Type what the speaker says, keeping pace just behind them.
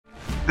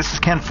This is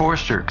Ken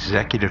Forrester,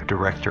 Executive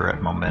Director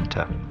at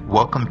Momenta.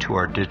 Welcome to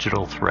our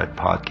Digital Thread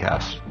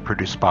podcast,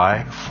 produced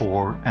by,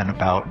 for, and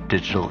about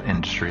digital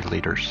industry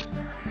leaders.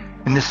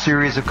 In this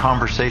series of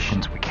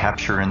conversations, we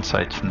capture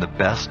insights from the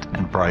best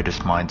and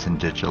brightest minds in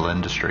digital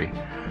industry.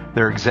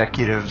 They're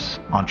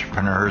executives,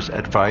 entrepreneurs,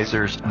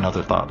 advisors, and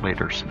other thought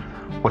leaders.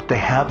 What they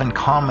have in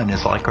common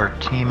is, like our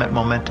team at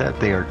Momenta,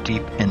 they are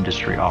deep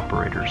industry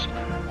operators.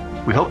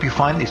 We hope you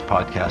find these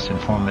podcasts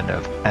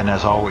informative, and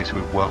as always,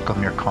 we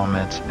welcome your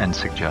comments and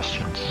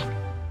suggestions.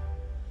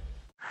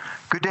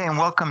 Good day and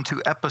welcome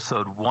to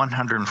episode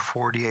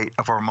 148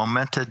 of our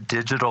Momenta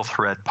Digital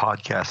Thread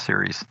podcast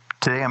series.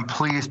 Today I'm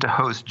pleased to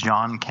host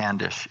John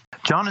Candish.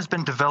 John has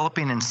been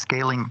developing and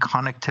scaling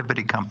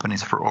connectivity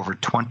companies for over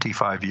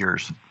 25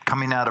 years.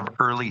 Coming out of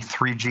early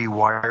 3G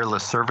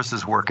wireless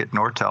services work at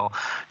Nortel,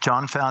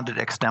 John founded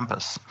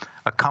Extempus,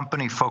 a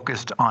company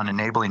focused on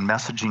enabling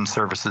messaging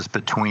services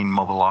between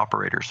mobile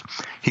operators.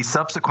 He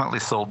subsequently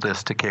sold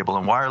this to Cable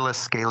 & Wireless,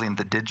 scaling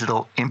the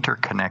digital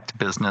interconnect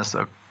business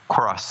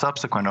across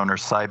subsequent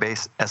owners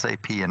Sybase,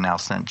 SAP, and now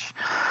Cinch.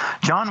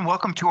 John,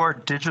 welcome to our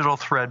Digital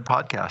Thread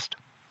podcast.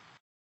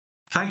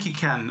 Thank you,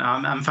 Ken,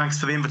 and thanks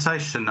for the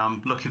invitation.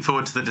 I'm looking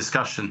forward to the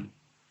discussion.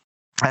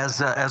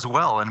 As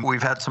well, and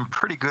we've had some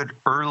pretty good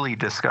early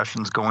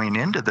discussions going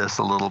into this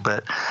a little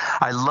bit.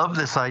 I love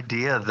this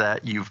idea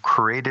that you've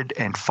created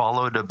and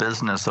followed a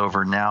business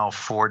over now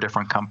 4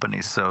 different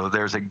companies. So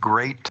there's a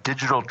great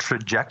digital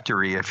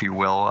trajectory, if you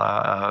will,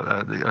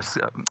 a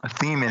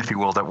theme, if you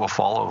will, that we'll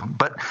follow.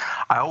 But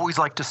I always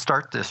like to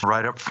start this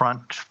right up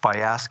front by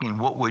asking,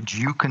 what would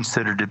you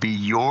consider to be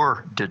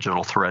your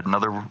digital thread? In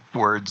other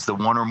words, the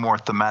one or more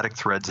thematic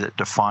threads that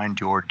defined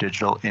your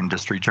digital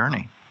industry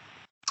journey.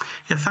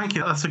 Yeah, thank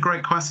you. That's a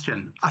great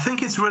question. I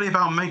think it's really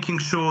about making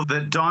sure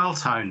that dial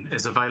tone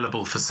is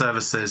available for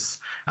services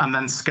and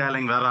then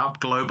scaling that up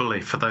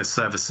globally for those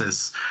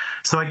services.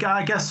 So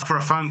I guess for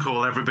a phone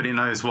call, everybody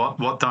knows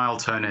what dial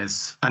tone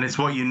is, and it's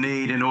what you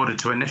need in order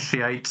to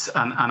initiate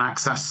and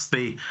access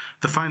the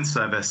phone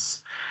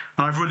service.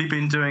 And I've really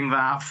been doing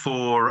that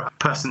for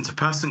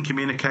person-to-person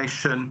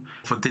communication,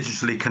 for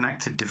digitally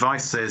connected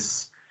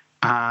devices,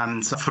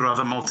 and for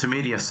other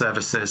multimedia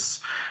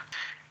services.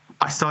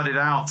 I started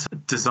out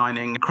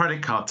designing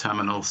credit card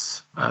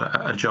terminals,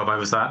 a job I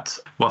was at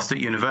whilst at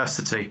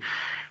university.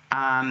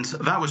 And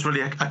that was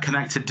really a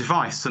connected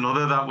device. And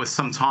although that was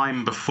some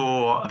time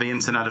before the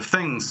Internet of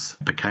Things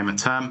became a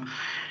term,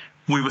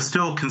 we were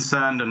still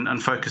concerned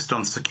and focused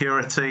on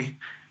security,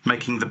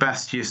 making the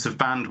best use of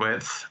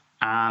bandwidth,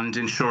 and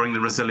ensuring the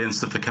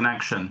resilience of the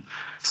connection.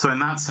 So in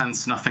that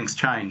sense, nothing's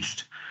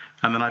changed.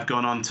 And then I've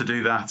gone on to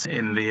do that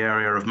in the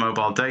area of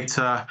mobile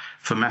data,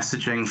 for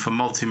messaging, for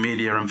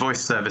multimedia and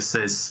voice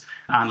services,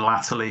 and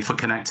latterly for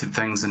connected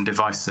things and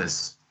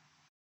devices.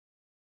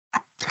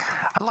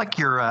 I like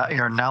your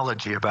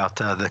analogy about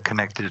the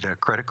connected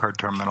credit card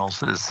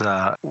terminals. Is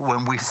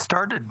when we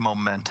started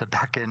Momenta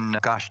back in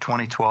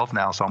 2012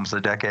 now, it's almost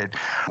a decade.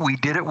 We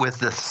did it with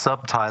the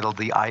subtitle,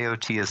 "The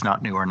IoT is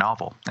not new or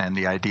novel," and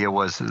the idea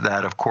was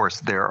that, of course,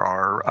 there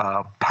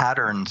are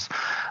patterns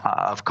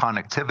of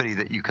connectivity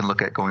that you can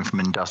look at, going from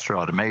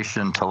industrial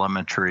automation,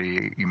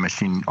 telemetry,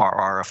 machine or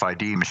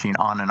RFID, machine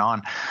on and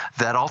on,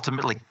 that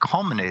ultimately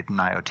culminate in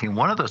IoT. And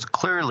one of those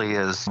clearly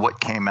is what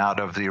came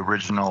out of the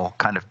original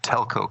kind of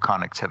telco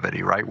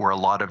connectivity, right? Where a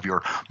lot of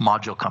your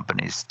module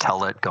companies,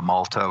 Telit,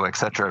 Gemalto, et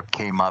cetera,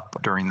 came up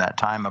during that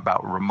time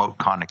about remote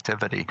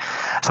connectivity.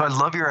 So I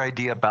love your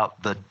idea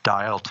about the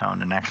dial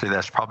tone, and actually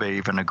that's probably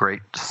even a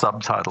great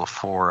subtitle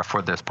for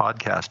this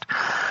podcast.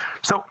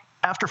 So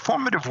after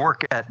formative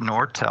work at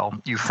Nortel,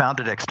 you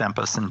founded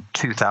Extempus in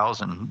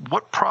 2000.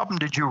 What problem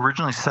did you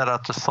originally set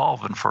out to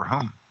solve, and for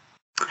whom?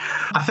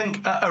 I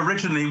think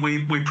originally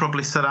we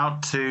probably set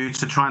out to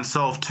try and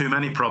solve too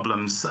many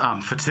problems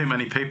for too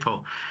many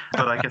people,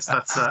 but I guess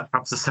that's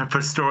perhaps a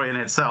separate story in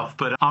itself.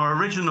 But our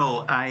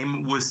original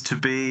aim was to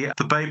be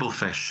the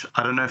Babelfish.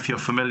 I don't know if you're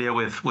familiar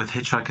with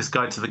Hitchhiker's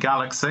Guide to the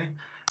Galaxy.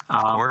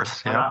 Of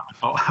course, yeah.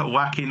 A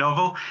wacky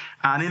novel.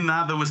 And in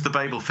that, there was the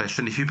Babelfish.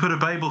 And if you put a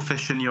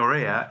Babelfish in your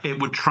ear, it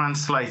would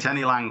translate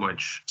any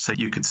language. So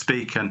you could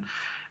speak and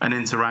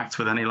interact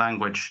with any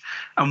language.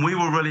 And we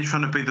were really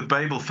trying to be the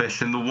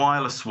Babelfish in the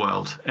wireless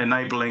world,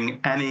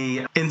 enabling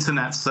any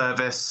internet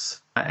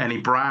service, any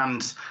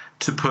brand,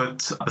 to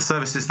put the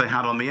services they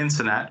had on the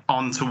internet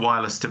onto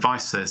wireless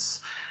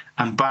devices.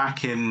 And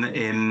back in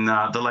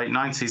the late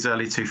 90s,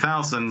 early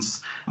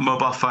 2000s,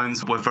 mobile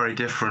phones were very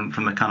different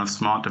from the kind of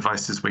smart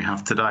devices we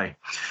have today.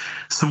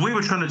 So we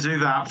were trying to do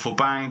that for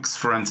banks,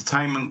 for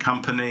entertainment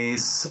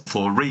companies,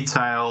 for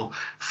retail,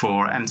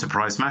 for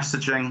enterprise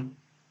messaging,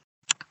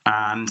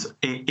 and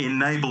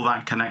enable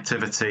that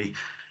connectivity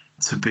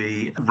to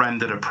be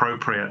rendered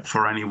appropriate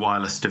for any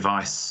wireless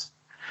device.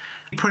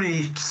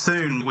 Pretty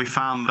soon, we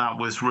found that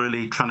was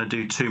really trying to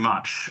do too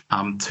much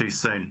too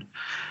soon.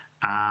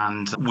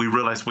 And we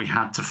realized we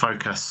had to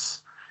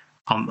focus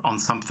on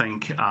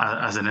something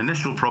as an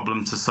initial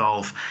problem to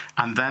solve,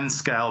 and then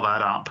scale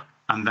that up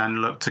and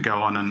then look to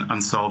go on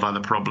and solve other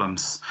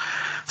problems.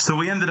 So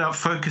we ended up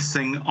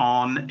focusing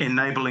on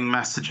enabling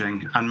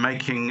messaging and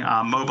making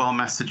mobile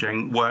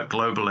messaging work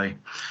globally.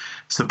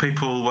 So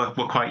people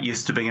were quite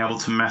used to being able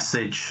to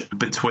message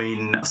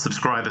between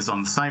subscribers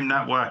on the same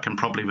network and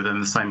probably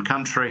within the same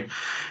country.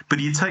 But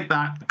you take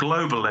that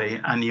globally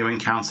and you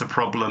encounter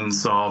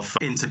problems of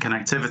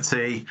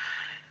interconnectivity,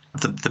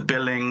 the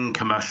billing,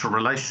 commercial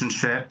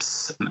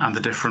relationships, and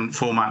the different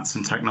formats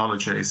and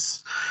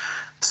technologies.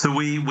 So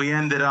we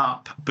ended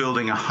up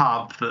building a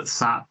hub that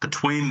sat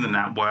between the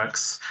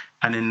networks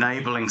and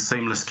enabling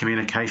seamless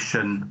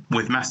communication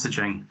with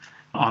messaging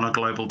on a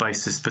global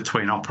basis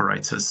between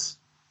operators.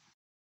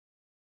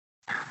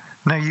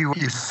 Now, you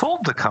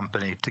sold the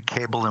company to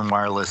Cable and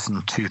Wireless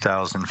in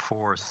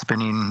 2004,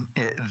 spinning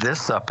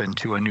this up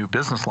into a new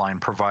business line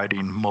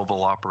providing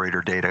mobile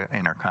operator data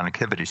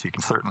interconnectivity. So you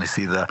can certainly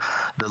see the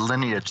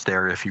lineage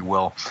there, if you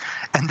will.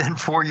 And then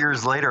 4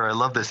 years later, I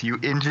love this, you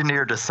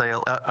engineered a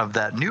sale of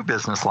that new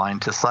business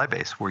line to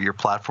Sybase, where your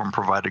platform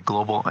provided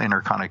global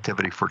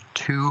interconnectivity for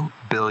 2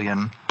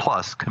 billion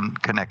plus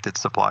connected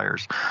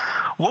suppliers.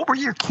 What were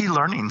your key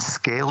learnings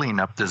scaling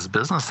up this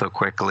business so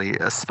quickly,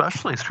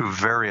 especially through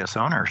various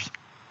owners?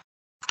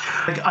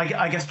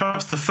 I guess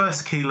perhaps the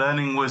first key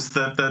learning was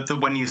that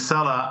when you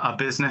sell a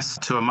business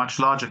to a much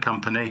larger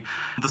company,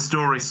 the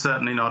story's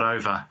certainly not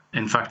over.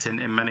 In fact,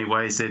 in many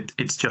ways,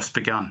 it's just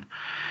begun.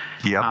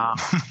 Yeah.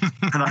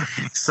 And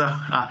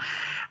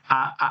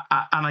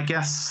I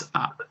guess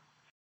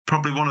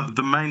probably one of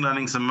the main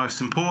learnings and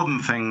most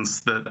important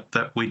things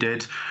that we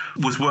did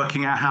was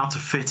working out how to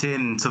fit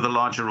into the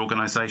larger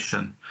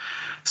organization.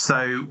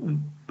 So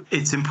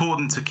it's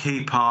important to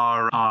keep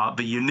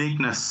the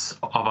uniqueness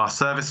of our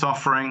service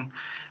offering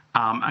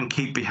and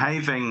keep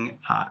behaving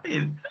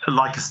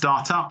like a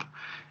startup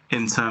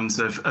in terms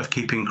of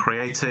keeping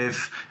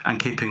creative and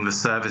keeping the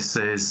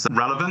services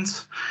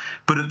relevant.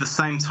 But at the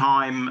same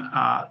time,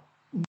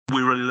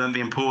 we really learned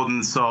the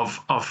importance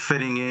of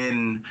fitting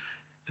in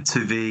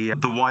to the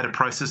wider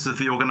process of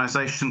the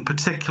organization,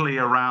 particularly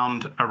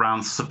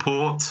around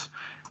support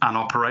and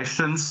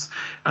operations,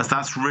 as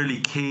that's really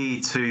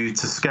key to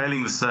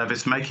scaling the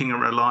service, making it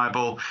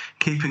reliable,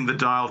 keeping the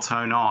dial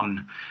tone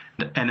on,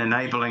 and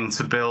enabling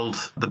to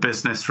build the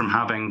business from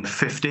having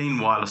 15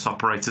 wireless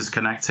operators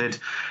connected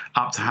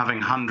up to having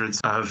hundreds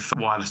of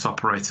wireless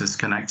operators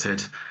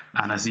connected.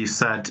 And as you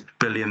said,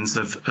 billions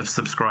of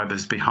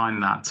subscribers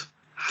behind that.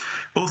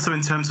 Also,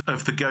 in terms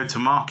of the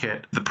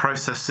go-to-market, the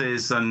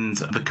processes and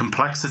the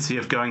complexity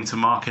of going to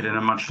market in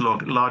a much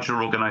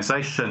larger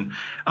organization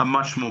are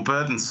much more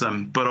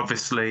burdensome, but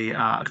obviously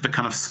the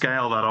kind of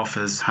scale that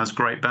offers has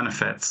great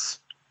benefits.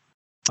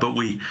 But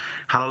we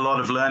had a lot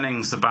of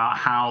learnings about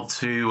how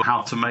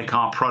to make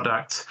our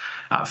product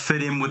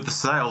fit in with the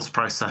sales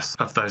process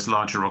of those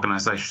larger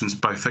organizations,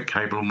 both at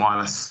Cable and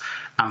Wireless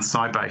and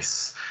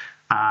Sybase,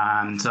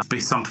 and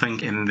be something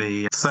in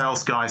the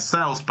sales guy's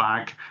sales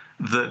bag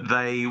that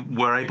they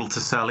were able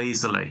to sell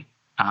easily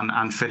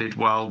and fitted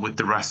well with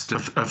the rest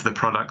of the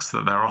products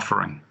that they're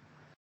offering.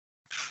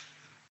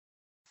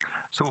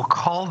 So we'll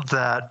call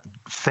that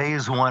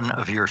phase one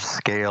of your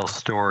scale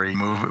story,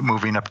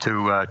 moving up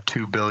to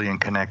 2 billion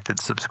connected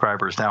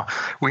subscribers. Now,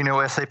 we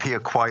know SAP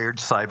acquired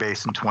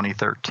Sybase in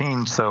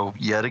 2013, so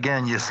yet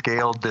again, you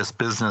scaled this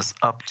business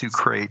up to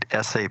create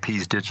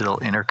SAP's digital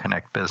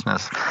interconnect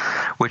business,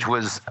 which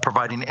was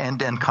providing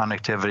end-to-end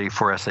connectivity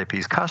for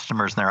SAP's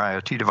customers and their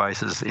IoT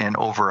devices in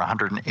over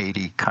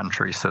 180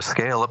 countries. So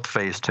scale up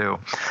phase two.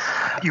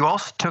 You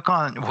also took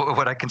on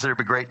what I consider to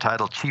be a great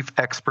title, Chief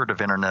Expert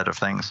of Internet of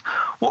Things.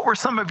 What were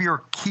some of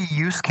your key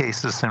use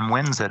cases and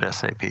wins at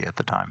SAP at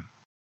the time?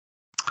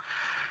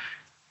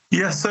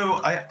 Yeah,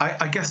 so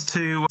I guess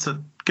to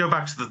go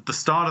back to the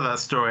start of that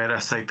story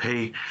at SAP,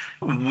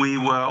 we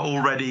were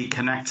already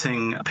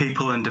connecting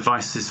people and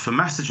devices for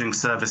messaging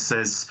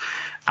services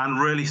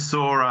and really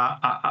saw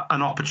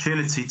an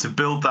opportunity to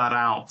build that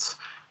out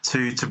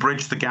to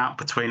bridge the gap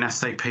between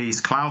SAP's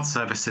cloud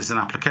services and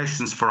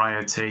applications for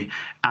IoT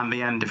and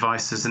the end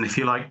devices. And if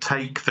you like,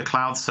 take the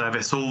cloud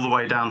service all the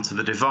way down to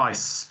the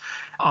device,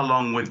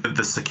 along with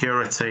the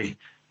security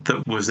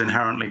that was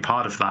inherently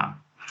part of that.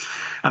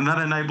 And that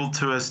enabled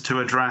us to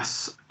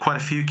address quite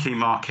a few key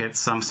markets.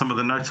 Some of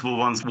the notable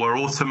ones were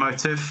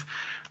automotive.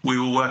 We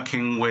were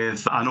working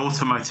with an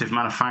automotive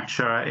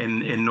manufacturer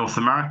in North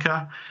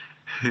America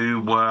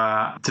who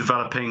were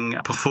developing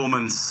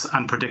performance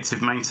and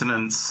predictive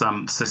maintenance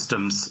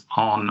systems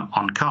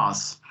on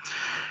cars.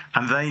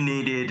 And they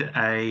needed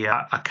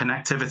a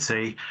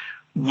connectivity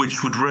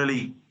which would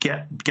really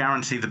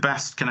guarantee the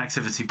best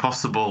connectivity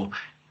possible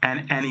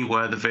and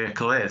anywhere the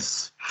vehicle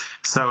is.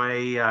 So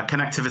a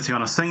connectivity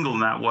on a single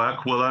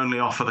network will only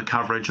offer the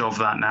coverage of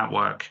that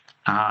network.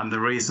 And the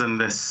reason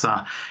this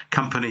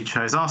company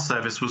chose our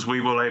service was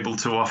we were able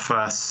to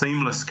offer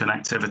seamless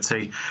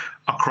connectivity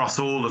across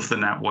all of the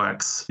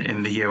networks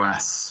in the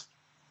US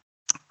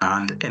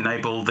and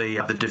enable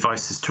the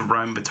devices to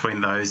roam between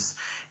those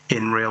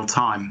in real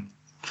time.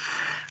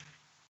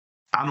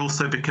 And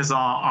also because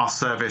our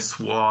service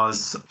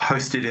was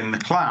hosted in the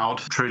cloud,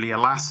 truly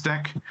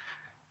elastic,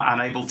 and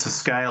able to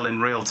scale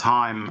in real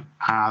time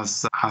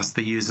as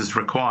the users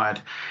required,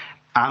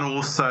 and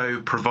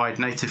also provide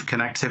native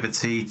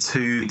connectivity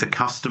to the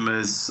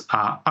customer's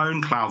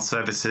own cloud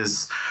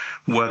services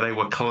where they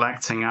were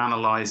collecting,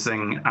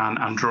 analyzing,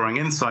 and drawing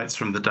insights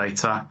from the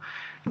data.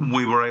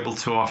 We were able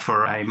to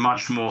offer a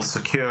much more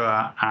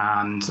secure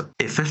and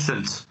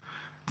efficient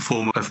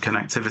form of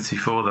connectivity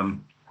for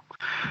them.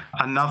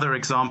 Another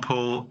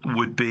example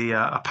would be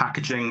a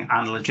packaging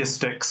and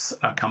logistics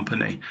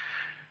company.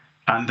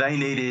 And they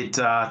needed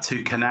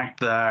to connect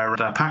their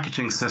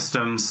packaging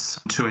systems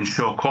to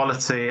ensure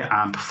quality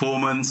and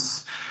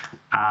performance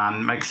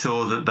and make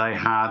sure that they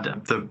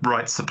had the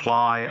right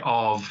supply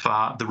of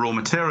the raw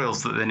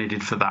materials that they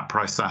needed for that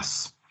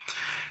process.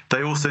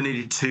 They also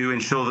needed to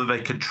ensure that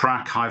they could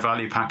track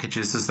high-value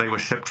packages as they were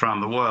shipped around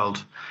the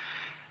world.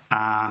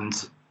 And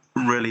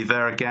really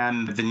there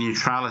again, the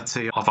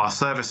neutrality of our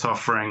service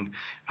offering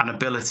and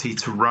ability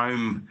to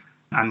roam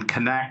and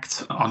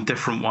connect on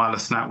different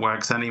wireless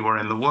networks anywhere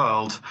in the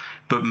world,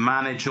 but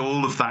manage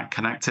all of that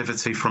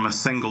connectivity from a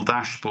single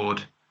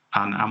dashboard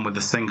and with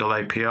a single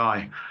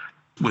API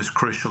was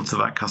crucial to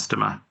that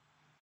customer.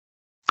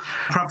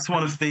 Perhaps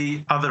one of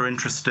the other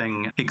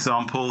interesting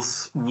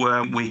examples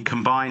where we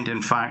combined,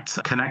 in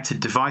fact, connected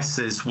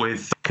devices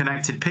with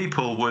connected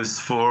people was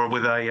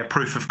with a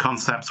proof of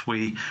concept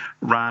we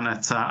ran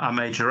at a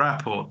major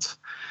airport.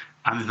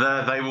 And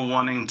there they were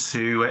wanting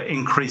to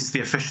increase the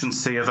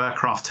efficiency of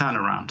aircraft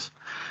turnaround.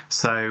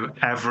 So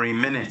every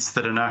minute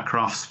that an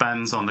aircraft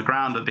spends on the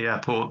ground at the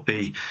airport,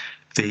 the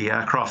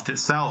aircraft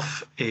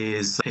itself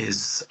is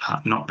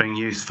not being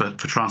used for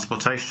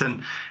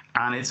transportation,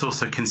 and it's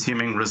also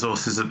consuming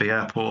resources at the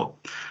airport.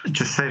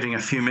 Just shaving a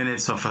few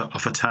minutes off a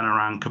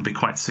turnaround can be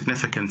quite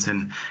significant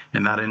in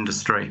that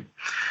industry.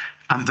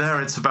 And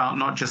there it's about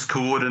not just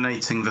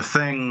coordinating the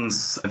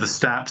things, the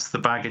steps, the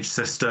baggage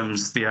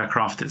systems, the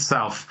aircraft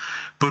itself,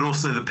 but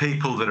also the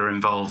people that are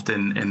involved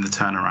in the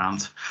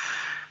turnaround.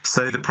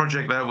 So the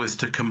project there was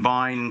to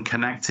combine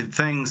connected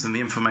things and the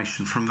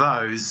information from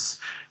those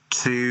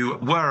to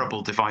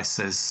wearable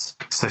devices,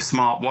 so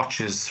smart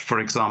watches, for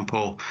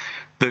example,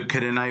 that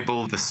could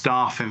enable the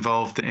staff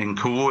involved in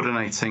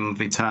coordinating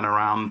the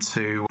turnaround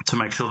to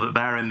make sure that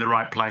they're in the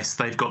right place,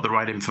 they've got the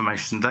right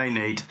information they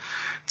need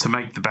to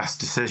make the best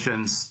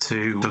decisions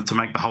to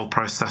make the whole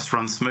process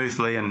run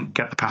smoothly and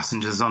get the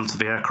passengers onto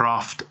the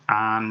aircraft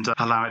and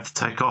allow it to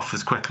take off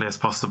as quickly as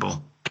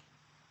possible.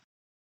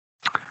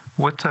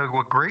 What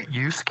great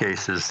use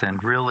cases,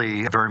 and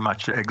really very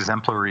much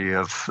exemplary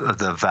of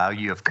the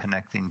value of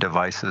connecting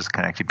devices,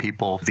 connecting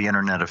people, the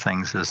Internet of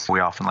Things, as we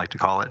often like to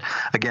call it.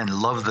 Again,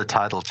 love the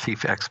title,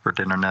 Chief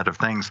Expert Internet of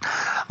Things.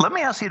 Let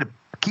me ask you to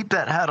keep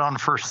that hat on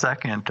for a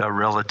second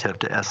relative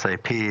to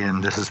SAP,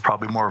 and this is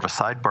probably more of a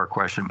sidebar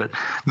question, but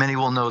many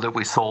will know that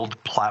we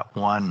sold Plat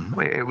One.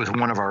 It was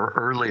one of our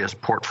earliest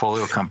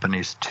portfolio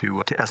companies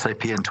to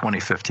SAP in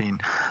 2015.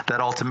 That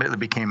ultimately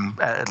became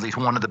at least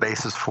one of the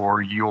bases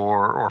for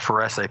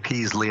for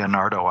SAP's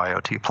Leonardo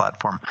IoT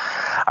platform.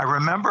 I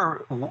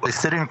remember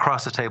sitting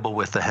across the table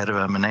with the head of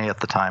M&A at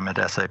the time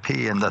at SAP,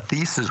 and the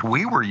thesis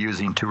we were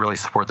using to really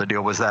support the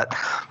deal was that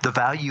the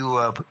value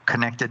of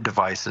connected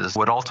devices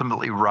would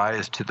ultimately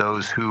rise to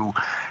those who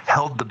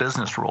held the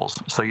business rules.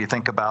 So you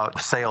think about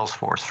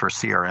Salesforce for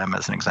CRM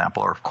as an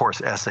example, or of course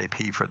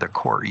SAP for the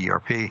core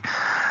ERP.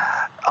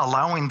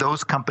 Allowing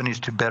those companies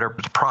to better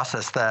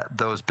process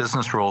those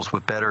business rules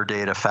with better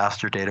data,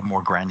 faster data,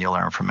 more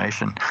granular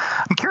information.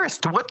 I'm curious,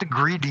 to what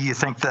degree do you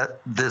think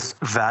that this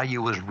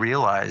value was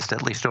realized,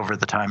 at least over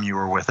the time you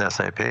were with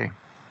SAP?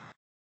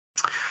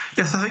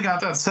 Yes, I think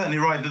that's certainly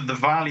right, that the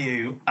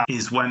value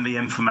is when the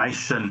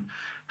information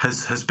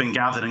has been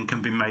gathered and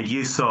can be made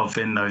use of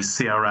in those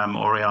CRM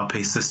or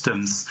ERP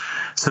systems.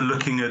 So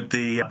looking at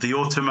the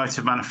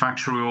automotive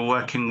manufacturer we were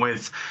working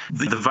with,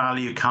 the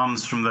value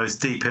comes from those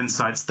deep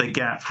insights they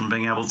get from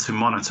being able to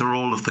monitor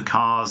all of the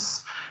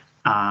cars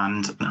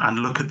and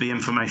look at the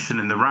information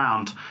in the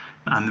round,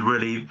 and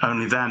really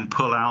only then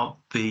pull out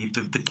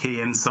the key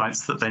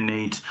insights that they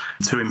need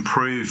to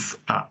improve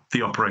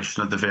the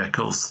operation of the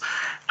vehicles.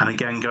 And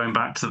again, going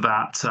back to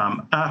that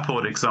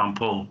airport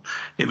example,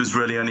 it was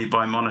really only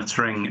by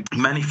monitoring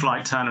many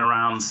flight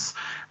turnarounds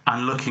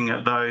and looking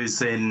at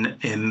those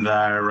in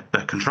their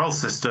control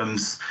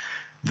systems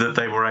that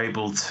they were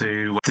able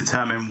to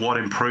determine what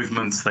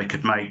improvements they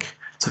could make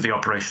to the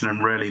operation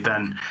and really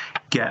then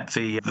get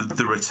the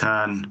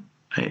return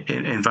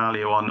in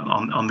value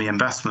on the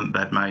investment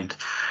they'd made.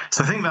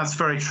 So I think that's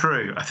very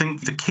true. I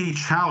think the key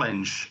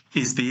challenge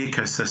is the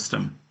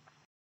ecosystem.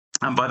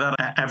 And by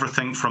that,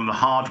 everything from the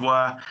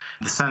hardware,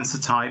 the sensor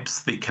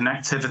types, the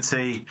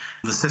connectivity,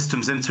 the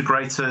systems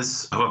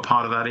integrators who are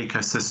part of that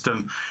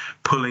ecosystem,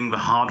 pulling the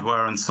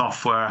hardware and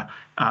software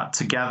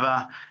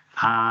together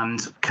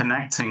and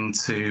connecting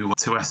to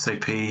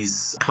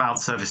SAP's cloud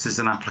services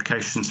and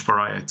applications for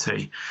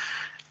IoT.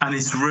 And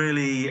it's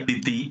really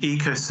the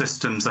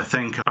ecosystems, I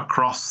think,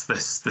 across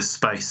this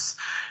space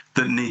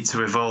that need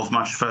to evolve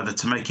much further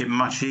to make it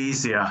much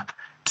easier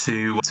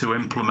to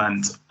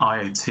implement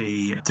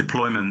IoT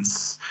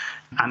deployments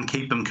and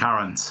keep them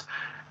current.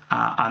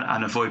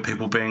 And avoid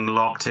people being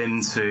locked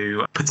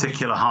into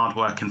particular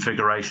hardware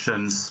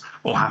configurations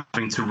or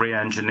having to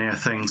re-engineer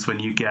things when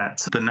you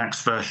get the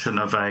next version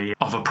of a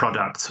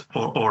product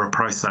or a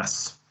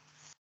process.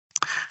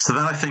 So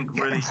that I think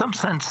really, in some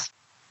sense.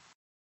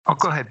 Oh,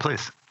 go ahead,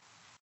 please.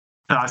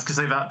 No, I was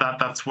going to say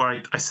that's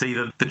where I see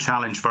that the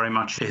challenge very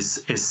much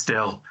is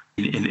still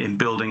in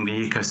building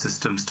the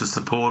ecosystems to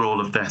support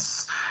all of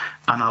this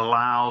and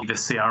allow the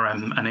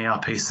CRM and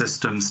ERP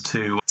systems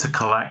to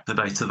collect the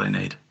data they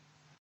need.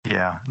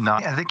 Yeah, no,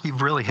 I think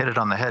you've really hit it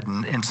on the head.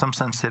 And in some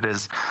sense, it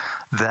is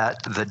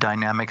that the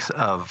dynamics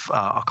of,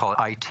 I'll call it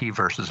IT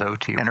versus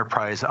OT,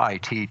 enterprise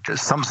IT, in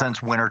some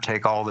sense, winner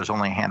take all. There's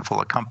only a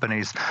handful of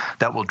companies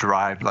that will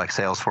drive, like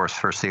Salesforce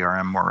for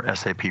CRM or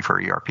SAP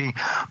for ERP.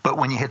 But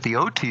when you hit the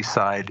OT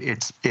side,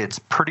 it's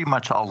pretty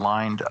much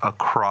aligned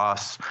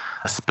across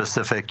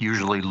specific,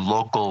 usually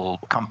local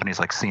companies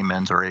like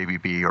Siemens or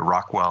ABB or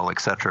Rockwell,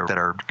 et cetera, that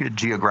are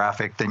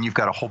geographic. Then you've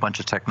got a whole bunch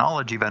of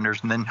technology vendors,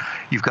 and then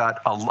you've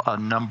got a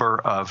number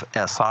of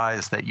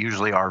SIs that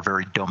usually are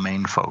very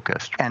domain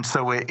focused. And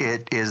so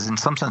it is in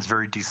some sense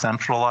very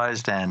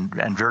decentralized and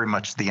very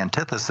much the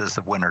antithesis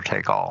of winner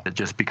take all,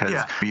 just because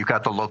you've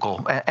got the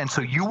local. And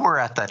so you were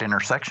at that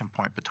intersection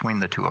point between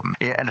the two of them.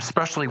 And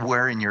especially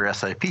wearing your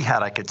SAP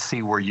hat, I could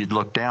see where you'd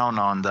look down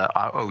on the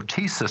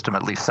OT system,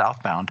 at least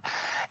southbound,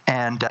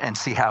 and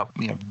see how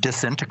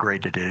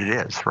disintegrated it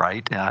is,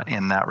 right,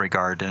 in that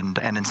regard. And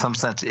in some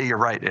sense, you're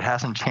right, it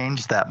hasn't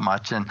changed that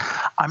much. And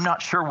I'm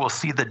not sure we'll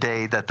see the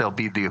day that there'll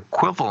be the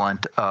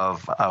equivalent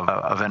of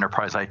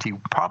enterprise IT,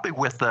 probably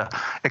with the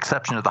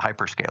exception of the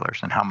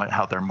hyperscalers and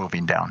how they're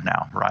moving down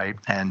now, right?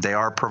 And they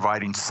are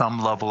providing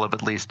some level of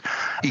at least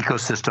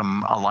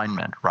ecosystem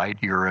alignment, right?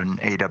 You're an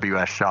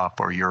AWS shop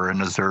or you're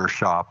an Azure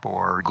shop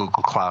or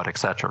Google Cloud, et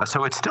cetera.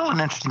 So it's still an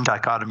interesting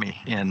dichotomy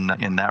in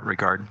that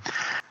regard.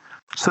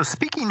 So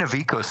speaking of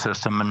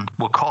ecosystem, and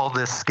we'll call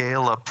this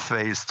scale up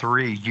phase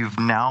 3, you've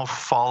now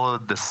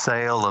followed the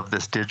sale of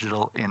this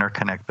digital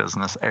interconnect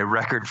business, a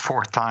record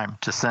 4th time,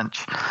 to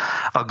Sinch,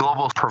 a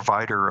global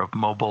provider of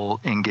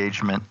mobile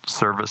engagement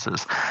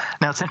services.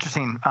 Now it's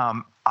interesting.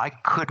 I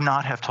could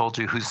not have told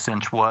you who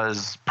Sinch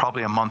was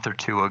probably a month or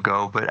two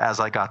ago, but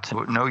as I got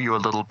to know you a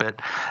little bit,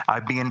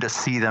 I began to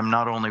see them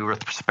not only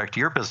with respect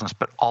to your business,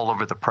 but all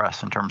over the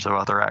press in terms of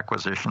other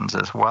acquisitions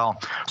as well.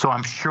 So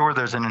I'm sure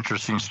there's an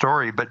interesting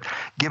story, but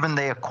given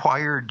they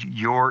acquired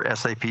your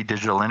SAP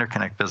Digital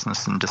Interconnect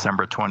business in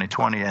December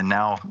 2020 and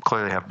now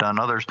clearly have done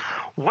others,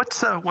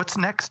 what's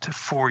next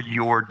for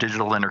your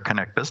Digital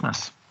Interconnect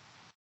business?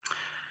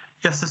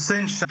 Yes, the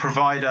Sinch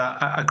provide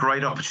a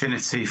great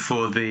opportunity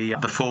for the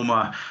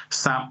former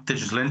SAP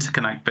Digital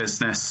Interconnect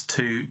business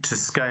to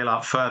scale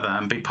up further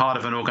and be part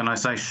of an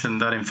organization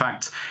that, in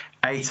fact,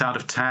 8 out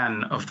of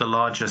 10 of the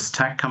largest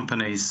tech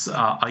companies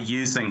are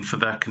using for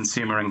their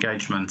consumer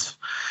engagement.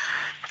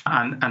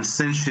 And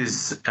Sinch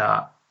is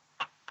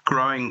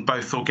growing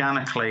both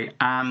organically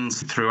and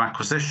through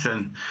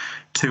acquisition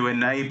to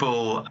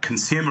enable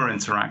consumer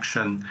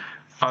interaction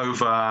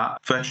over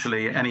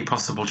virtually any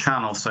possible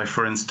channel. So,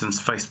 for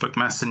instance, Facebook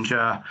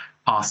Messenger,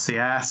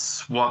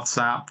 RCS,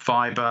 WhatsApp,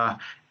 Viber,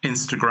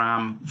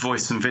 Instagram,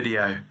 voice and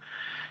video.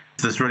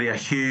 There's really a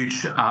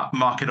huge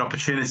market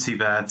opportunity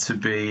there to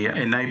be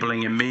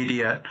enabling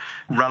immediate,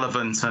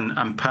 relevant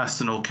and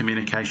personal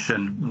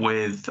communication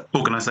with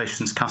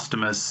organizations'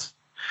 customers.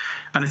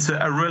 And it's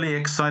a really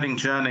exciting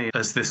journey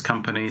as this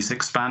company is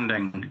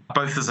expanding,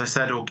 both, as I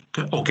said,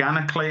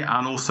 organically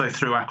and also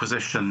through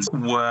acquisitions,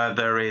 where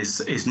there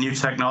is new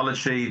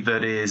technology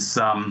that is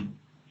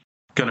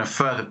going to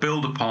further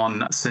build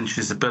upon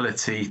Sinch's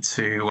ability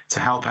to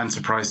help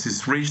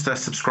enterprises reach their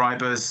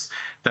subscribers.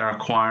 They're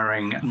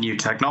acquiring new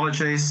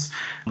technologies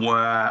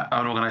where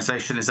an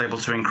organization is able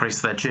to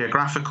increase their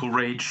geographical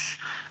reach.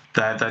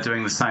 They're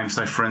doing the same.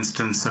 So, for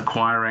instance,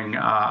 acquiring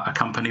a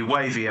company,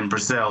 Wavy, in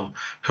Brazil,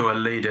 who are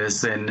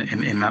leaders in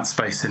that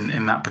space,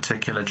 in that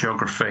particular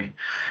geography.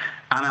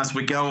 And as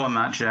we go on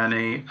that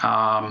journey,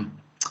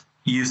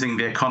 using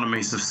the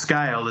economies of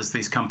scale as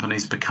these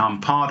companies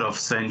become part of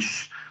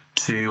Sinch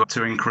to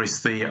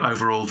increase the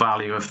overall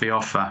value of the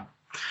offer.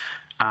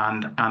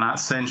 And at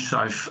Sinch,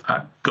 I've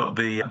got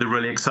the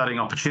really exciting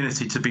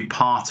opportunity to be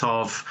part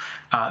of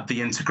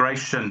the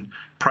integration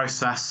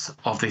process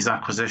of these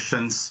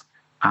acquisitions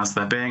as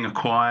they're being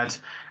acquired,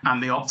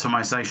 and the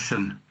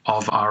optimization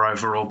of our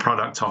overall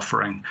product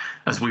offering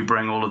as we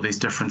bring all of these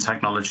different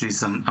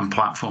technologies and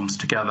platforms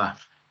together.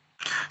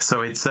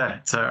 So it's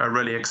a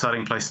really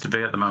exciting place to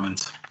be at the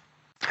moment.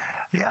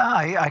 Yeah,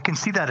 I can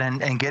see that,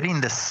 and getting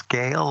the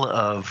scale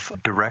of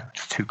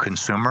direct to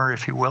consumer,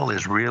 if you will,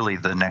 is really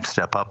the next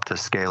step up to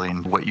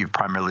scaling what you've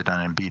primarily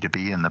done in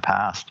B2B in the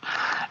past.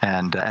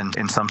 And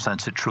in some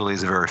sense, it truly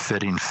is a very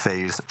fitting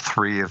phase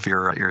 3 of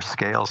your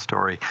scale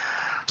story.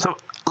 So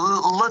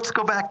Let's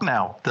go back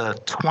now. The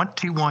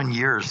 21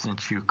 years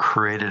since you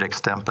created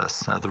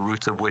Extempus, the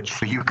roots of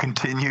which you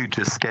continue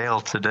to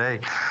scale today.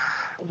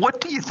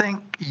 What do you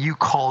think you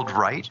called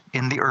right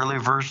in the early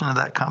version of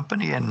that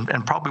company, and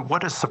probably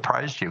what has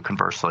surprised you,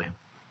 conversely?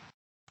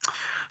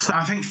 So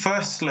I think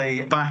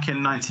firstly, back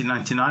in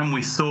 1999,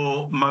 we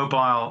saw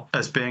mobile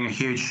as being a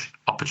huge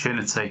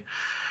opportunity.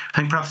 I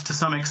think perhaps to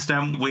some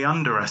extent we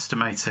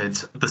underestimated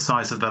the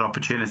size of that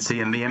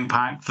opportunity and the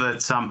impact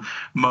that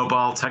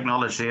mobile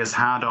technology has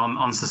had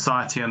on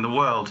society and the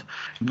world.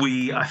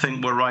 I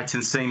think we're right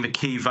in seeing the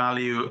key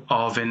value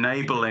of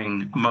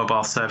enabling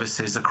mobile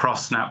services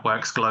across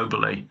networks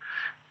globally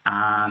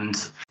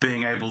and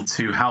being able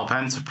to help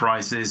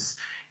enterprises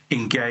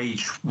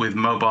engage with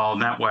mobile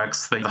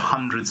networks, the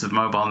hundreds of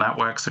mobile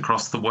networks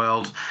across the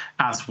world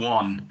as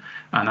one.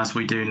 And as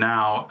we do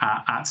now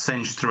at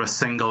Sinch through a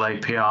single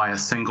API, a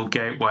single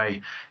gateway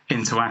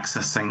into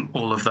accessing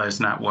all of those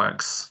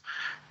networks.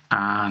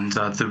 And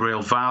the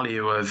real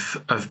value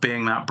of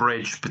being that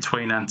bridge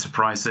between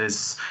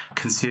enterprises,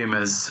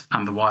 consumers,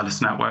 and the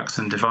wireless networks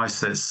and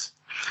devices.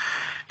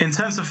 In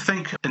terms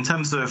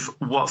of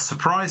what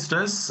surprised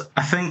us,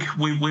 I think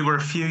we were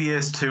a few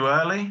years too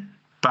early.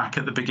 Back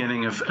at the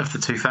beginning of the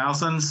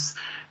 2000s,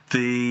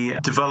 the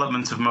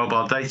development of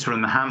mobile data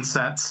and the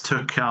handsets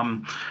took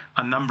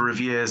a number of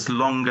years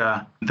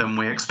longer than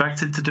we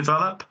expected to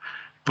develop.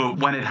 But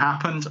when it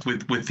happened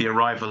with the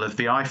arrival of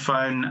the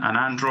iPhone and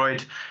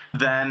Android,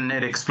 then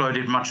it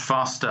exploded much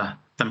faster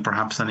than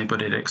perhaps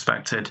anybody had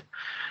expected.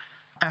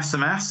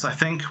 SMS, I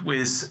think,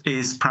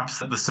 is perhaps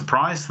the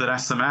surprise that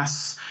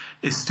SMS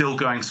is still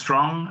going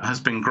strong, has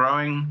been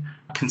growing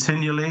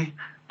continually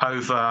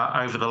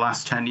over the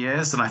last 10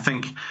 years. And I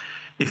think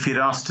if you'd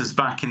asked us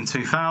back in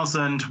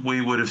 2000,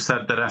 we would have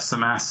said that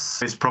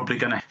SMS is probably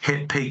going to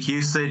hit peak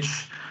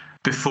usage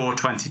before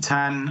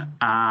 2010,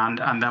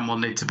 and then we'll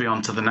need to be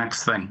on to the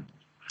next thing.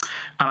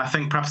 And I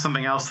think perhaps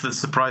something else that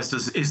surprised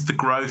us is the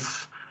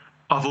growth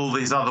of all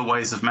these other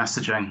ways of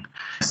messaging.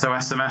 So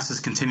SMS has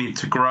continued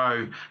to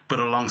grow, but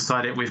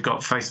alongside it, we've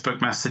got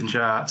Facebook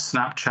Messenger,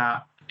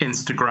 Snapchat,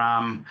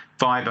 Instagram,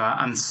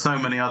 Viber, and so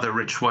many other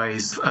rich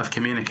ways of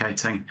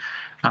communicating.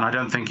 And I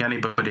don't think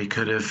anybody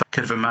could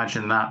have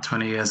imagined that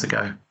 20 years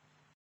ago.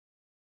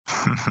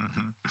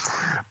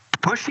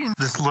 Pushing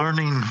this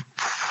learning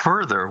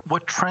further,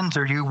 what trends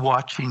are you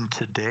watching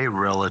today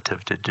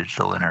relative to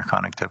digital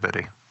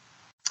interconnectivity?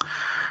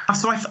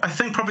 So I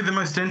think probably the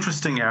most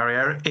interesting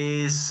area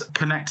is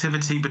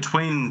connectivity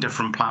between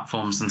different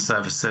platforms and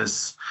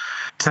services,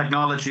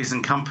 technologies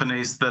and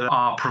companies that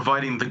are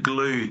providing the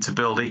glue to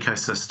build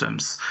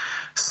ecosystems.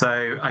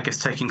 So I guess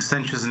taking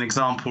Sinch as an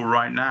example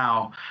right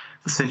now,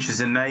 Sinch is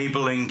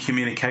enabling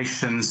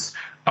communications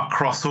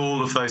across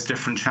all of those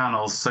different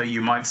channels. So you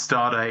might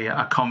start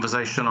a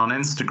conversation on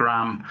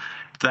Instagram,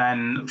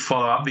 then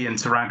follow up the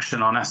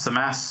interaction on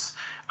SMS,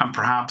 and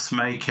perhaps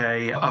make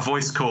a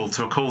voice call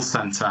to a call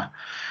center.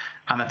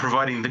 And they're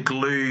providing the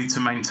glue to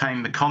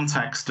maintain the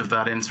context of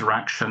that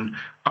interaction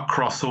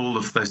across all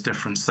of those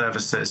different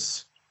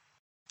services.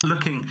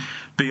 Looking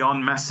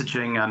beyond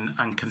messaging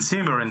and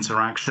consumer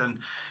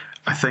interaction,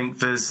 I think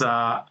there's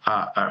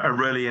a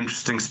really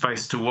interesting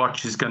space to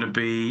watch is going to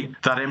be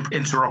that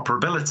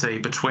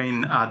interoperability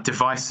between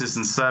devices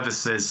and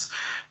services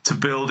to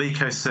build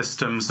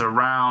ecosystems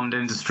around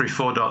Industry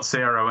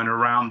 4.0 and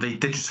around the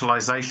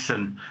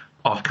digitalization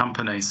of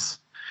companies,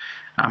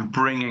 and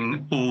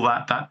bringing all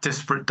that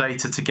disparate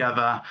data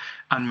together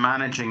and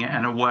managing it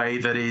in a way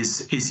that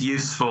is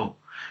useful,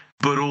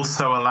 but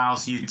also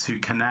allows you to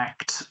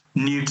connect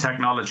new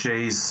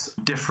technologies,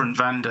 different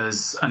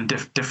vendors, and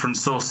different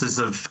sources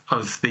of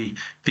the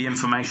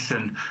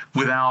information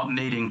without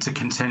needing to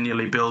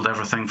continually build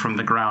everything from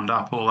the ground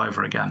up all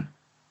over again.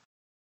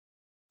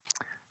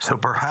 So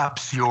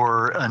perhaps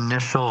your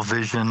initial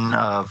vision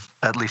of,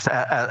 at least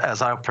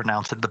as I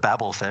pronounce it, the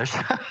Babelfish,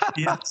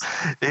 yes,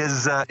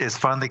 is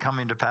finally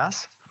coming to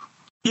pass?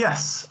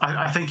 Yes,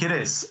 I think it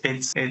is.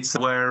 It's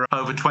we're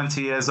over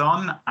 20 years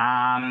on,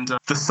 and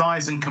the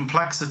size and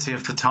complexity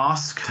of the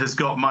task has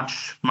got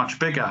much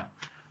bigger.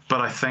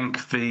 But I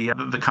think the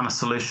kind of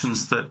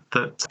solutions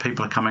that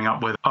people are coming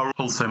up with are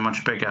also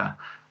much bigger.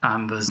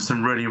 And there's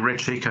some really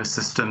rich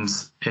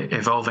ecosystems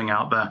evolving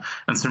out there,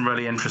 and some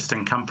really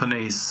interesting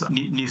companies,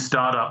 new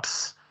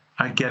startups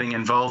are getting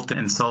involved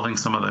in solving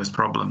some of those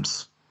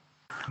problems.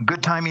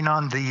 Good timing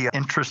on the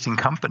interesting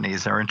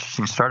companies or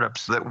interesting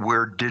startups that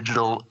we're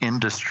digital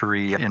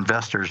industry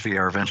investors via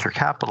our venture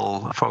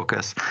capital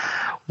focus.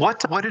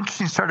 What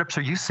interesting startups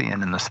are you seeing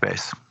in the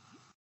space?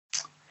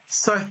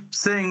 So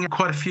seeing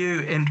quite a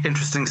few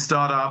interesting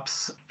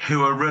startups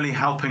who are really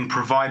helping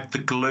provide the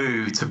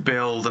glue to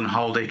build and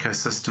hold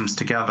ecosystems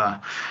together.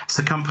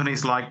 So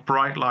companies like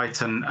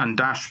Brightlight and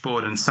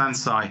Dashboard and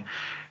Senseye,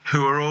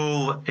 who are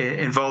all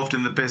involved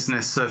in the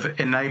business of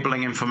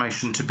enabling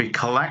information to be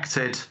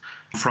collected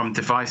from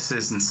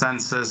devices and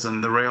sensors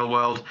and the real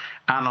world,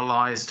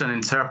 analyzed and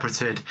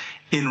interpreted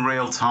in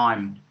real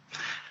time.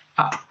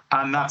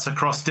 And that's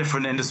across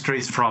different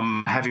industries,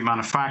 from heavy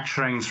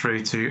manufacturing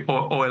through to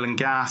oil and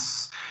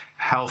gas,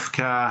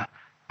 healthcare,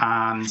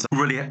 and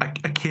really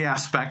a key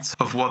aspect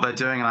of what they're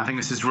doing, and I think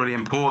this is really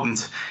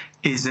important,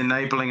 is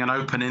enabling an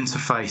open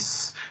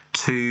interface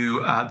to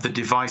the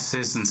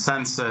devices and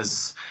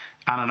sensors,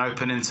 and an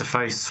open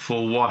interface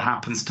for what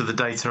happens to the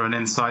data and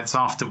insights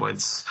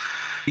afterwards.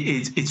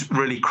 It's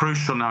really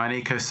crucial now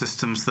in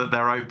ecosystems that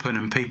they're open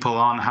and people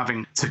aren't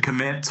having to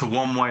commit to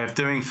one way of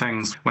doing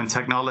things when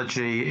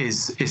technology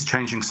is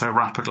changing so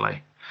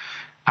rapidly.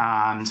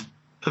 And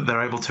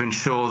they're able to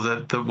ensure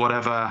that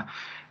whatever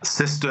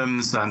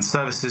systems and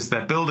services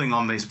they're building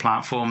on these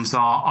platforms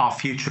are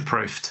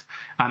future-proofed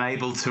and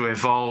able to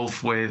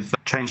evolve with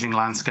changing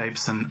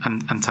landscapes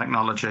and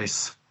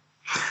technologies.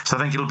 So I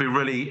think it'll be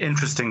really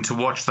interesting to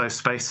watch those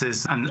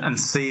spaces and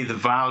see the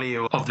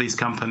value of these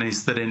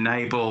companies that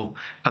enable,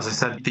 as I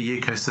said, the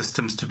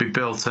ecosystems to be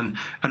built and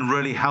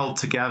really held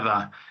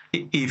together,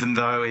 even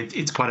though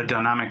it's quite a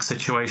dynamic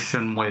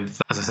situation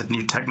with, as I said,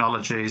 new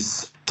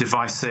technologies,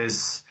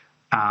 devices,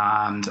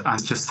 and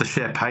just the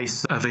sheer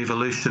pace of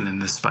evolution in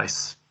this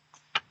space.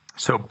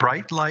 So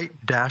Bright Light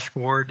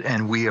Dashboard,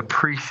 and we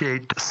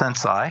appreciate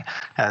Senseye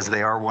as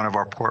they are one of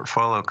our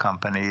portfolio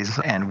companies.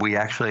 And we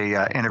actually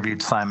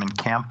interviewed Simon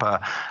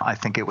Campa. I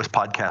think it was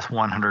podcast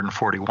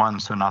 141,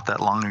 so not that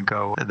long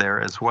ago there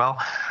as well.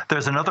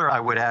 There's another I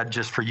would add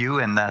just for you,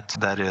 and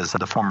that is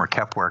the former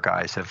Kepware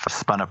guys have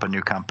spun up a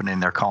new company,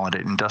 and they're calling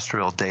it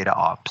Industrial Data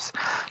Ops.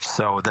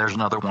 So there's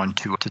another one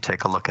to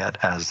take a look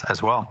at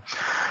as well.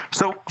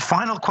 So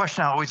final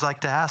question I always like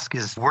to ask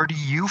is, where do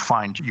you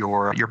find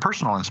your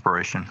personal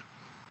inspiration?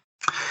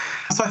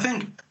 So I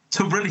think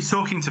to really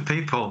talking to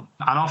people,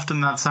 and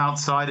often that's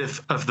outside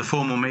of the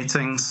formal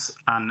meetings,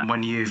 and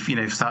when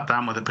you've sat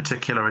down with a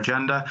particular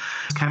agenda.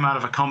 It came out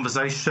of a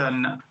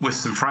conversation with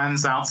some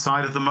friends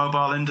outside of the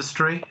mobile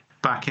industry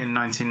back in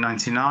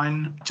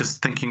 1999,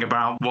 just thinking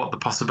about what the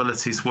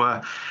possibilities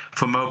were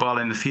for mobile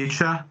in the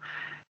future.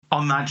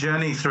 On that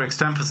journey through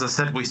Extemp, as I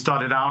said, we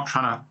started out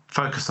trying to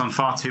focus on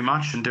far too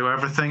much and do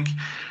everything.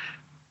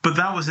 But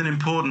that was an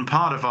important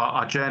part of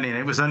our journey, and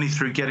it was only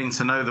through getting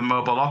to know the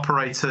mobile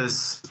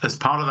operators as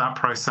part of that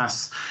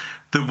process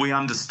that we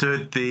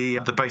understood the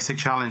basic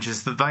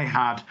challenges that they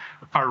had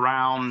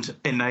around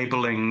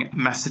enabling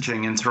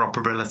messaging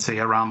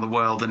interoperability around the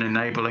world and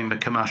enabling the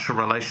commercial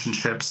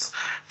relationships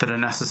that are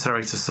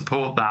necessary to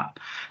support that.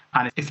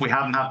 And if we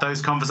hadn't had those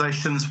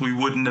conversations, we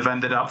wouldn't have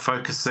ended up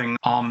focusing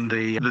on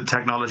the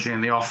technology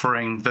and the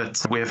offering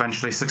that we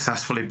eventually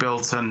successfully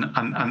built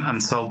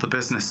and sold the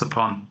business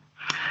upon.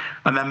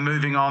 And then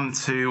moving on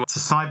to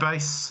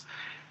Sybase,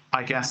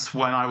 I guess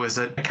when I was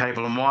at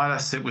Cable &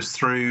 Wireless, it was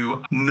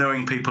through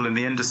knowing people in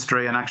the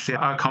industry and actually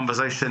a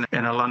conversation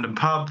in a London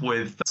pub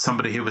with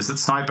somebody who was at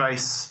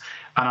Sybase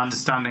and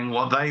understanding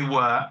what they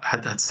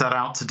had set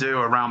out to do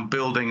around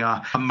building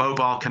a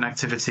mobile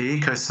connectivity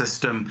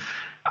ecosystem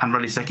and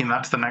really taking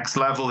that to the next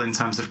level in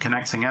terms of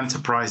connecting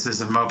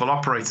enterprises and mobile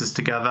operators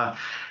together.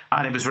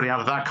 And it was really out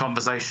of that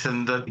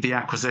conversation that the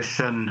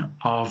acquisition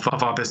of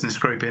our business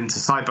group into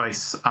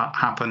Sybase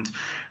happened.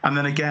 And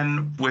then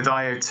again, with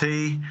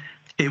IoT,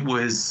 it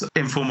was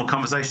informal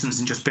conversations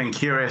and just being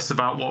curious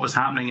about what was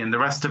happening in the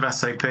rest of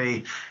SAP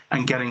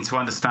and getting to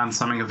understand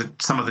some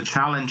of the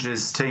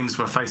challenges teams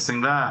were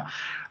facing there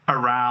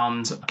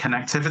around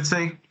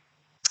connectivity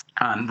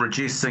and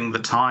reducing the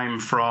time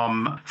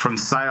from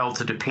sale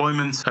to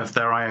deployment of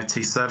their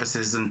IoT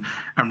services and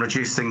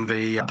reducing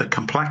the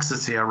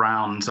complexity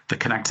around the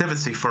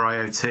connectivity for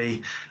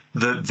IoT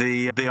that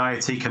the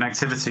IoT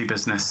connectivity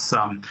business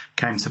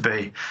came to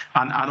be.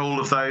 And all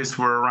of those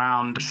were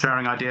around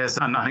sharing ideas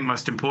and I think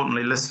most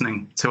importantly,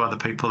 listening to other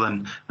people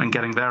and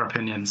getting their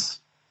opinions.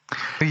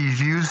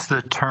 You've used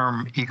the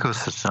term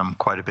ecosystem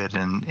quite a bit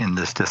in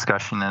this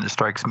discussion, and it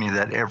strikes me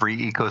that every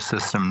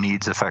ecosystem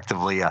needs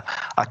effectively a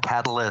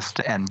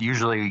catalyst and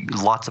usually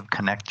lots of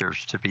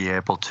connectors to be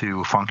able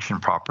to function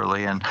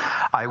properly. And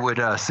I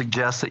would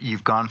suggest that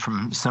you've gone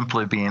from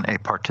simply being a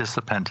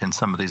participant in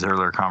some of these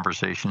earlier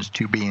conversations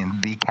to being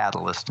the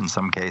catalyst in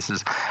some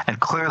cases,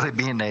 and clearly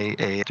being a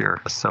leader.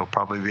 So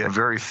probably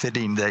very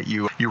fitting that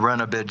you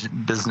run a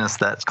business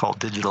that's called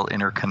Digital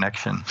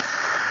Interconnection.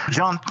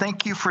 John,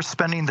 thank you for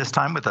spending this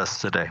time with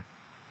us today.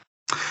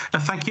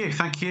 Thank you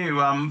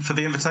for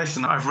the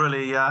invitation. I've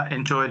really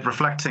enjoyed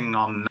reflecting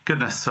on,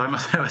 goodness, so I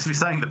must be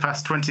saying the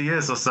past 20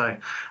 years or so.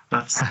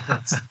 That's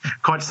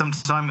quite some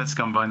time that's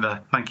gone by there.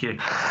 Thank you.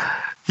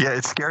 Yeah,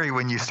 it's scary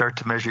when you start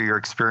to measure your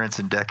experience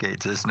in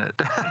decades, isn't it?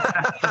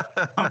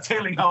 I'm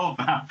feeling old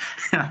now.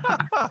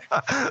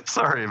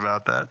 Sorry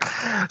about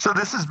that. So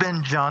this has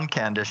been John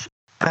Candish.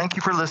 Thank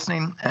you for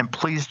listening, and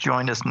please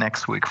join us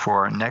next week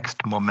for our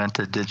next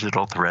Momenta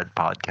Digital Thread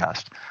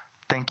podcast.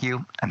 Thank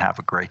you, and have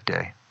a great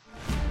day.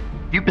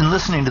 You've been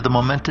listening to the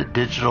Momenta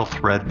Digital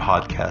Thread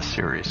podcast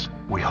series.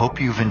 We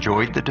hope you've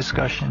enjoyed the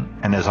discussion,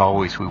 and as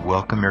always, we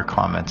welcome your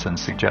comments and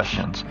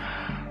suggestions.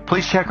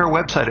 Please check our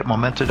website at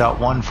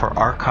momenta.one for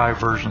archive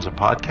versions of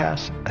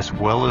podcasts, as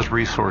well as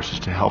resources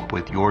to help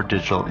with your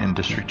digital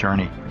industry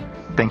journey.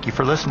 Thank you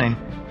for listening.